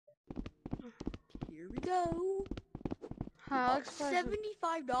we go.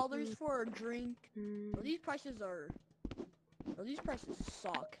 $75 for a drink. Oh, these prices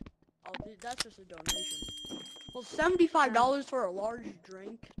suck. Oh, that's just a donation. Well, $75 for a large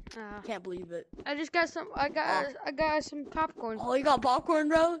drink. Can't believe it. I just got some. I got some popcorn. Oh, you got popcorn,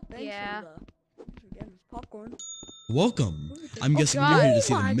 bro? Thanks Yeah. for getting this popcorn. Welcome. I'm guessing you're here to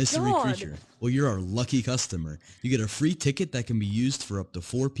see the my mystery God. creature. Well, you're our lucky customer. You get a free ticket that can be used for up to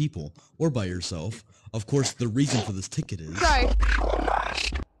 4 people or by yourself. Of course, the reason for this ticket is... Sorry.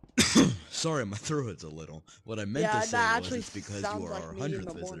 Sorry, my throat hurts a little. What I meant to say was it's because you are our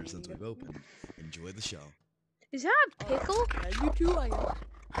 100th visitor since we've opened. Enjoy the show. Is that a pickle? Yeah, you too, I guess.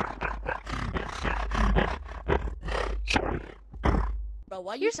 Bro,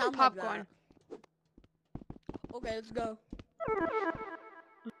 why you Here's some sound like popcorn. that? Okay, let's go.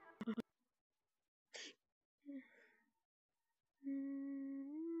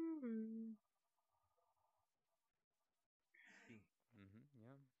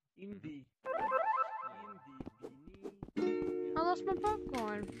 I lost my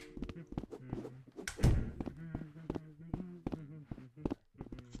popcorn.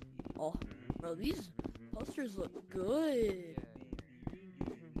 Oh, bro, these posters look good.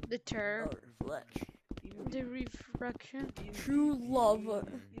 The turf. Oh, reflect. The refraction. True love. Well,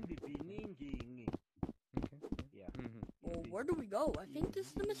 where do we go? I think this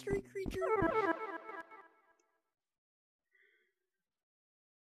is the mystery creature.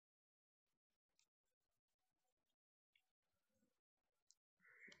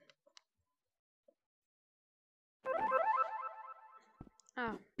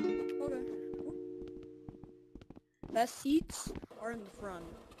 Oh. Okay. Best seats are in the front.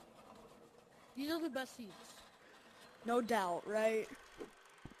 These are the best seats. No doubt, right?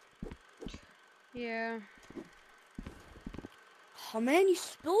 Yeah. Oh man, you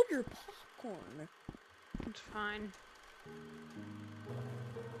spilled your popcorn. It's fine.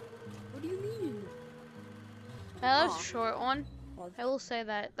 What do you mean? That was a short one. Oh, I will say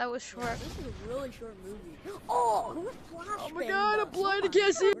that. That was short. this is a really short movie. Oh, who flashbanged Oh my God, I'm us? blind, Oh I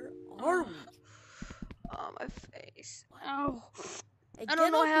can't see. Where are we? Oh, my face. Ow. Hey, I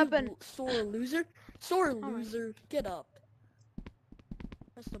don't know what get up, happened. you sore loser. Sore my- loser. Get up.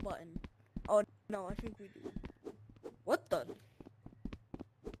 Press the button. Oh, no, I think we do. What the?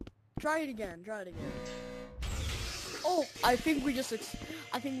 Try it again. Try it again. Oh, I think we just did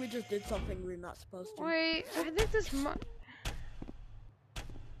something we're not supposed to. Wait, I think this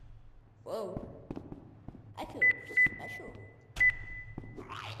Whoa. I feel special.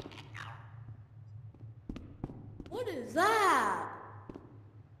 What is that?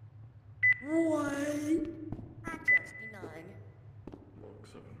 What? Access denied. Log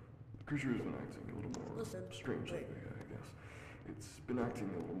 7. The creature has been acting a little more strange lately, I guess. It's been acting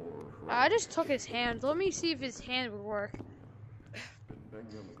a little more... I just took his hand. Let me see if his hand would work. Been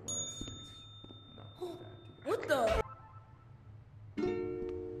banging on the glass. It's not that. What the?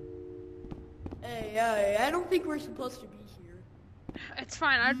 Hey, I don't think we're supposed to be here. It's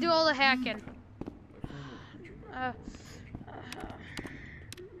fine. I'll do all the hacking. A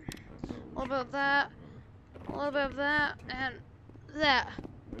little bit of that. A little bit of that. And that.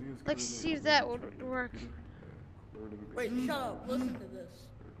 Let's see if that would work. Wait, shut up. Listen to this.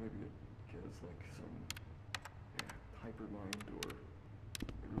 Or maybe it has like some hyper mind or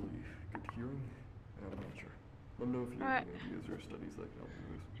really good hearing. I'm not sure. Let me know if you have any ideas or studies that can help you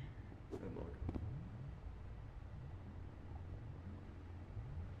with. And look.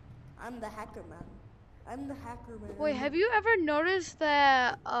 I'm the hacker man. I'm the hacker man. Wait, have you ever noticed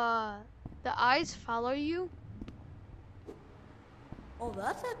that the eyes follow you? Oh,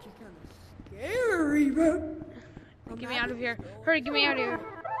 that's actually kind of scary, bro. Get me out of here. Hurry, get me out of here.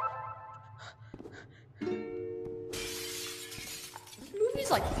 This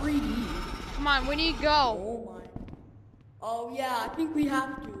movie's like 3D. Come on, where do you go? Oh my. Oh yeah, I think we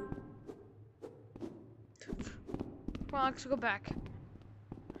have to. Come on, let's go back.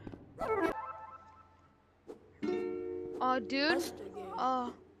 Oh, dude.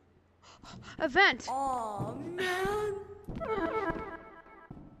 Event. Oh man.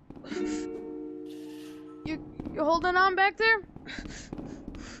 You holding on back there?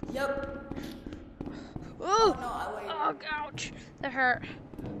 Yep. Oh, No, I wait. oh, ouch. That hurt.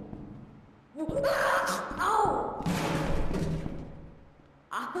 Ow!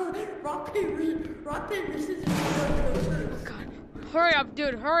 Rock, paper, scissors. Oh, God. Hurry up,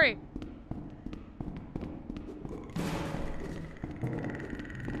 dude, hurry.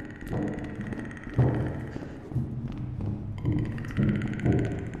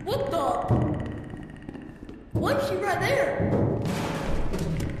 What the? What? She right there.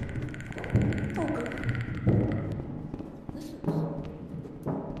 Oh, God.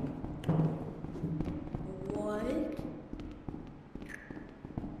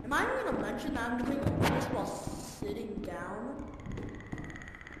 happened to me once while sitting down.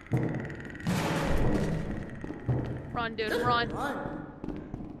 Run, dude, Just run.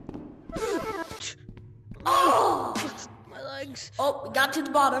 Oh! My legs. Oh, we got to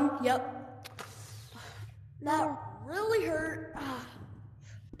the bottom. Yep. That really hurt.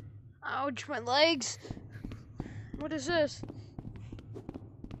 Ouch, my legs. What is this?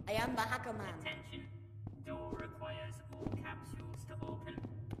 I am the hacker man. Attention. Door requires all capsules to open.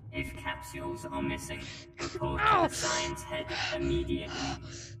 If capsules are missing, report to the science head immediately.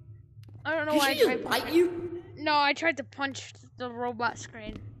 I don't know Did why she I just tried. bite you? No, I tried to punch the robot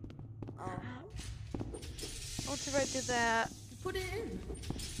screen. Oh. What if I do that? Put it in.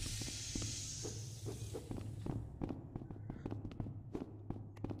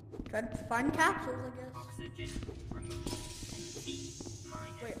 Try to find capsules, I guess. Oxygen removal and T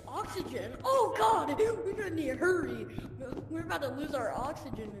minus. Wait, oxygen? Oh god! We're gonna need to hurry. We're about to lose our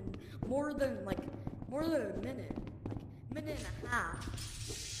oxygen in more than a minute. Like, minute and a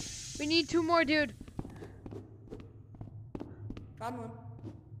half. We need 2 more, dude. Found one.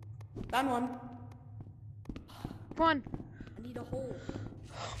 Found one. Come on. I need a hole.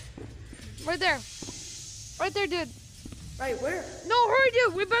 Right there. Right there, dude. Right, where? No, hurry,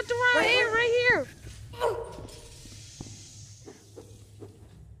 dude. We're about to run Right here, where? right here.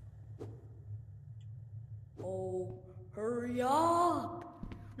 Oh, hurry up.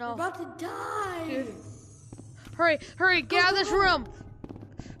 We're No. about to die. Dude. Hurry, hurry. Get out of this room.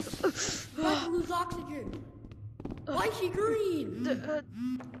 We're about to lose oxygen. Why is she green?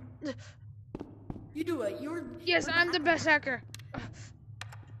 You do it. Yes, I'm the best hacker.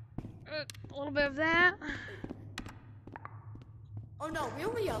 A little bit of that. Oh no, we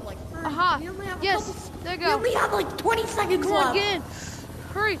only have like 30. Aha. We only have a Yes, couple. there you We go. only have like 20 seconds Come left. on, get in.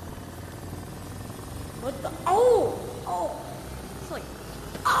 Hurry. What the? Oh! Oh! It's like.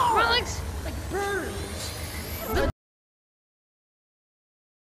 Oh! My legs. It's like burn.